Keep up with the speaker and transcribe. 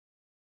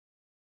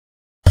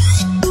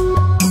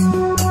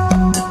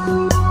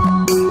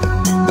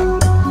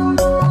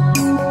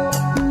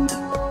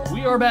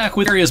back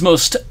with area's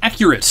most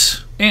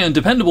accurate and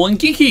dependable and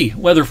geeky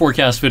weather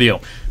forecast video.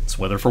 It's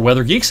weather for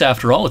Weather Geeks,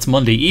 after all. It's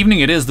Monday evening.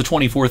 It is the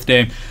 24th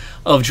day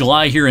of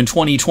July here in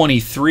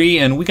 2023,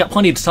 and we got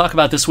plenty to talk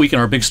about this week,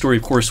 and our big story,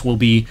 of course, will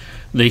be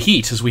the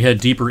heat as we head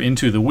deeper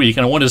into the week.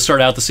 And I wanted to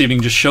start out this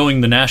evening just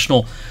showing the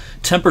national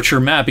temperature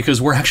map, because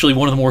we're actually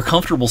one of the more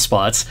comfortable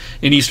spots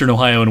in eastern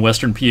Ohio and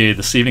western PA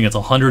this evening. It's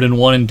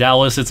 101 in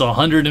Dallas, it's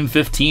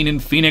 115 in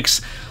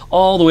Phoenix,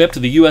 all the way up to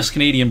the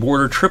U.S.-Canadian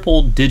border.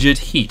 Triple-digit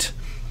heat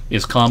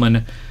is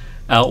common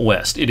out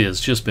west. It has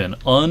just been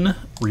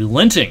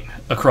unrelenting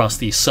across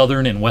the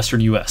southern and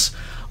western U.S.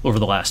 over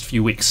the last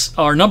few weeks.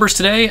 Our numbers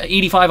today,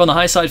 85 on the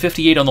high side,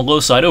 58 on the low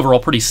side. Overall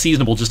pretty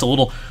seasonable, just a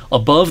little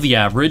above the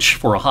average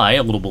for a high,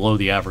 a little below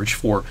the average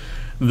for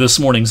this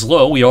morning's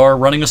low. We are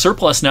running a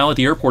surplus now at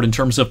the airport in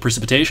terms of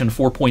precipitation.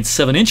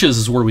 4.7 inches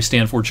is where we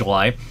stand for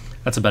July.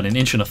 That's about an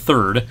inch and a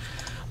third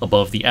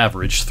above the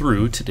average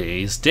through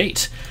today's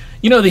date.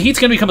 You know, the heat's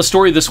going to become a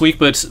story this week,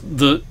 but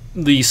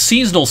the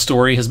seasonal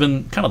story has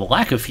been kind of the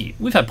lack of heat.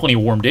 We've had plenty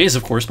of warm days,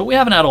 of course, but we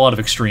haven't had a lot of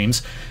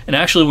extremes. And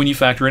actually, when you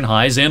factor in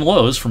highs and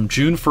lows from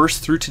June 1st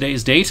through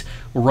today's date,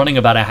 we're running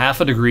about a half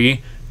a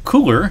degree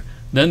cooler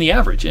than the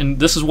average. And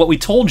this is what we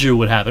told you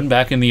would happen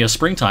back in the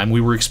springtime.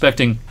 We were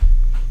expecting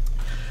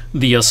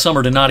the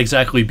summer to not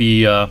exactly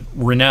be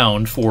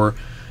renowned for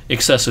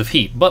excessive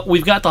heat. But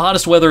we've got the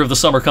hottest weather of the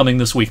summer coming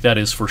this week, that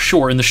is for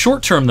sure. In the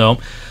short term, though,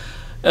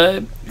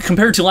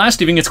 compared to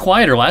last evening, it's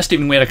quieter. Last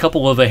evening we had a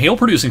couple of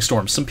hail-producing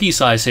storms. Some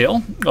pea-size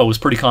hail was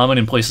pretty common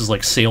in places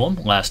like Salem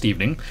last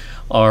evening.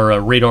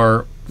 Our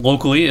radar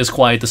locally is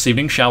quiet this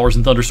evening. Showers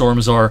and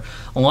thunderstorms are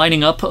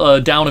lining up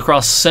down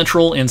across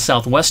central and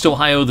southwest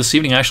Ohio this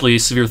evening. Actually, a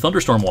severe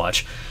thunderstorm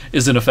watch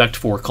is in effect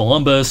for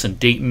Columbus and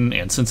Dayton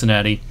and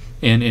Cincinnati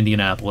and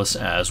Indianapolis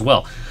as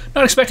well.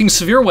 Not expecting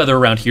severe weather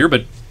around here,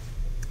 but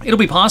it'll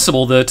be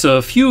possible that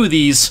a few of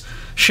these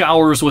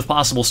showers with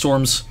possible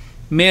storms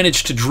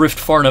manage to drift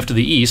far enough to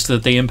the east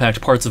that they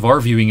impact parts of our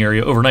viewing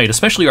area overnight,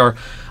 especially I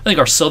think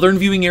our southern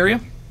viewing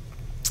area.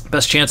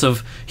 Best chance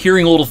of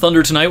hearing a little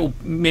thunder tonight will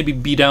maybe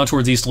be down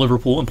towards East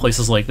Liverpool and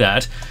places like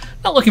that.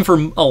 Not looking for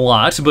a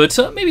lot, but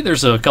maybe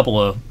there's a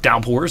couple of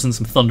downpours and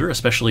some thunder,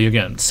 especially,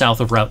 again, south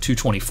of Route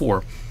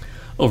 224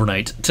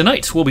 overnight.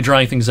 Tonight, we'll be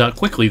drying things out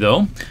quickly,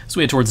 though, as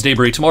we head towards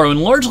daybreak tomorrow,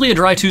 and largely a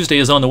dry Tuesday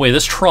is on the way.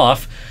 This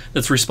trough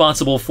that's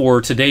responsible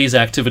for today's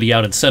activity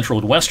out in central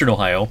and western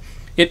Ohio,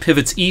 it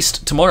pivots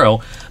east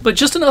tomorrow, but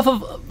just enough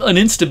of an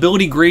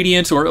instability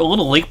gradient or a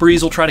little lake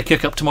breeze will try to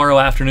kick up tomorrow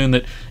afternoon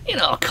that, you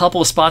know, a couple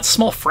of spots,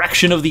 small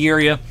fraction of the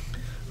area,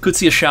 could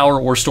see a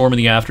shower or storm in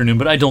the afternoon,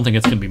 but I don't think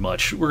it's going to be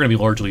much. We're going to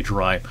be largely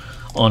dry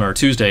on our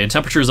Tuesday, and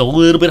temperature is a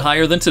little bit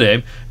higher than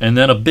today, and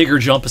then a bigger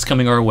jump is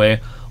coming our way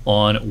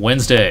on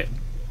Wednesday.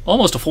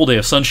 Almost a full day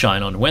of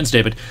sunshine on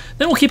Wednesday, but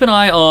then we'll keep an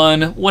eye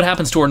on what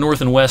happens to our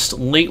north and west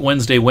late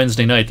Wednesday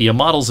night. The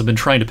models have been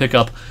trying to pick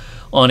up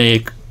on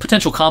a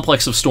potential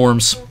complex of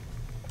storms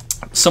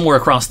somewhere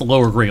across the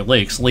lower Great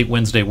Lakes late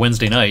Wednesday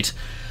night.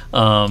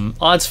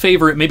 Odds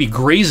favor it maybe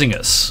grazing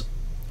us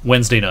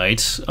Wednesday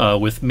night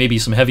with maybe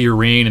some heavier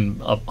rain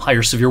and a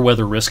higher severe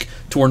weather risk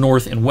to our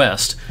north and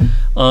west.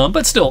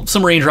 But still,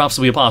 some raindrops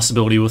will be a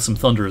possibility with some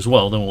thunder as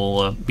well. Then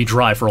we'll be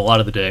dry for a lot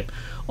of the day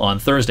on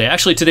Thursday.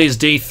 Actually, today's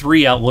Day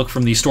 3 outlook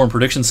from the Storm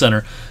Prediction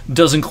Center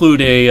does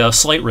include a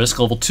slight risk,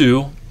 level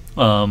 2,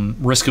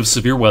 risk of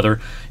severe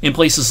weather in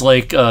places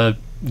like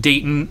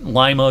Dayton,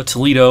 Lima,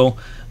 Toledo,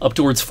 up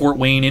towards Fort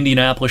Wayne,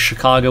 Indianapolis,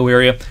 Chicago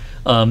area.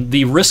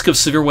 The risk of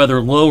severe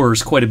weather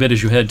lowers quite a bit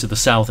as you head to the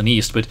south and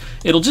east, but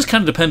it'll just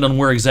kind of depend on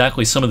where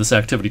exactly some of this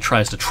activity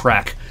tries to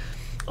track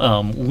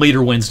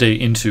later Wednesday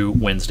into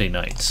Wednesday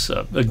nights.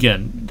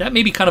 Again, that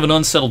may be kind of an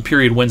unsettled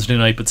period Wednesday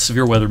night, but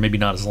severe weather maybe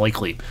not as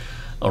likely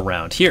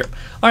around here.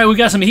 All right, we've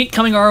got some heat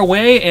coming our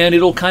way, and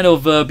it'll kind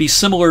of be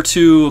similar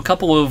to a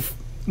couple of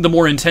the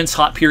more intense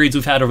hot periods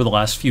we've had over the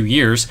last few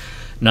years.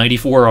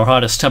 94, our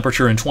hottest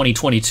temperature in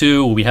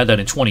 2022. We had that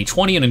in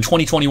 2020, and in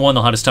 2021,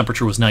 the hottest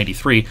temperature was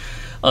 93.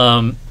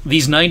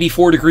 These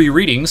 94-degree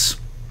readings,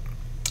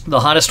 the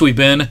hottest we've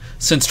been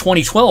since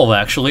 2012,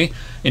 actually.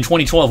 In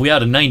 2012, we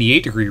had a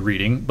 98-degree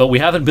reading, but we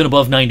haven't been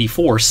above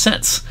 94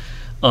 since.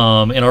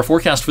 And our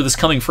forecast for this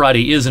coming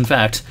Friday is, in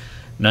fact,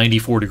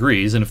 94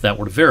 degrees, and if that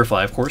were to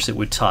verify, of course, it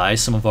would tie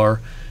some of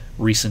our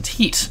recent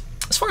heat.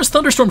 As far as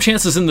thunderstorm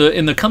chances in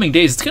the coming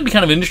days, it's going to be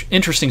kind of an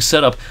interesting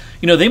setup.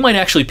 You know, they might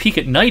actually peak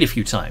at night a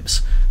few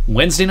times.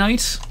 Wednesday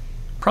night,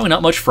 probably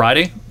not much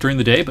Friday during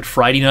the day, but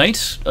Friday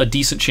night, a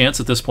decent chance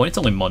at this point. It's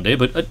only Monday,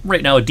 but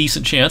right now a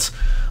decent chance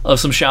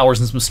of some showers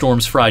and some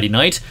storms Friday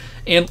night.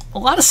 And a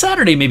lot of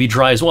Saturday may be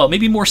dry as well.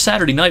 Maybe more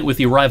Saturday night with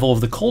the arrival of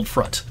the cold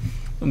front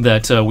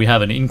that we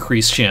have an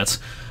increased chance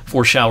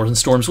for showers and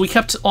storms. We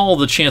kept all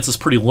the chances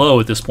pretty low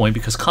at this point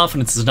because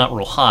confidence is not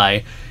real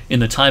high in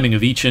the timing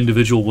of each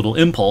individual little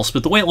impulse,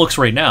 but the way it looks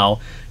right now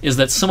is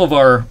that some of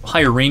our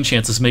higher rain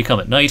chances may come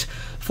at night.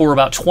 for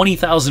about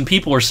 20,000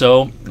 people or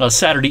so.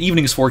 Saturday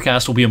evening's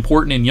forecast will be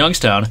important in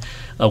Youngstown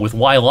with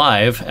Y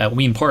Live at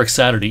Ween Park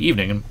Saturday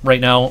evening. And right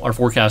now, our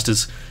forecast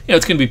is,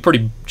 it's going to be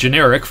pretty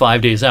generic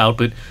 5 days out,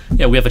 but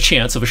we have a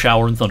chance of a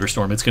shower and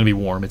thunderstorm. It's going to be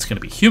warm. It's going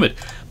to be humid.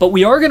 But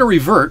we are going to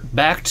revert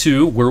back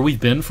to where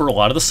we've been for a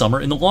lot of the summer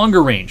in the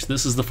longer range.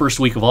 This is the first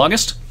week of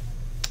August.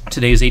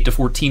 Today's 8 to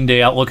 14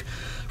 day outlook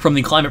from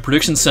the Climate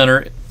Prediction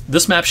Center.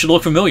 This map should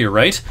look familiar,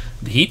 right?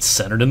 The heat's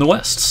centered in the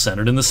west,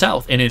 centered in the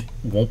south, and it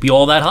won't be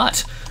all that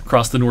hot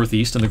across the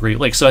Northeast and the Great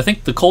Lakes. So I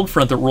think the cold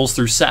front that rolls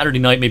through Saturday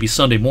night, maybe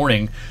Sunday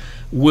morning,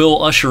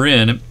 will usher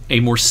in a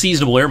more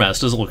seasonable air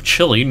mass. Does it look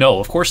chilly? No,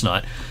 of course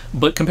not.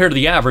 But compared to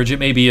the average, it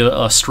may be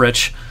a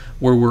stretch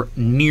where we're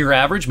near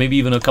average, maybe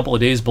even a couple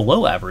of days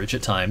below average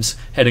at times,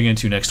 heading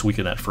into next week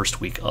in that first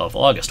week of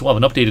August. We'll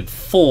have an updated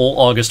full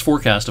August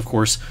forecast, of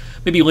course,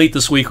 maybe late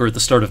this week or at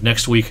the start of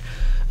next week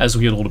as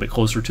we get a little bit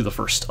closer to the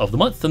first of the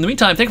month. In the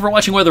meantime, thank you for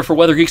watching Weather for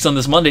Weather Geeks on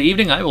this Monday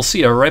evening. I will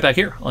see you right back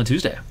here on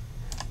Tuesday.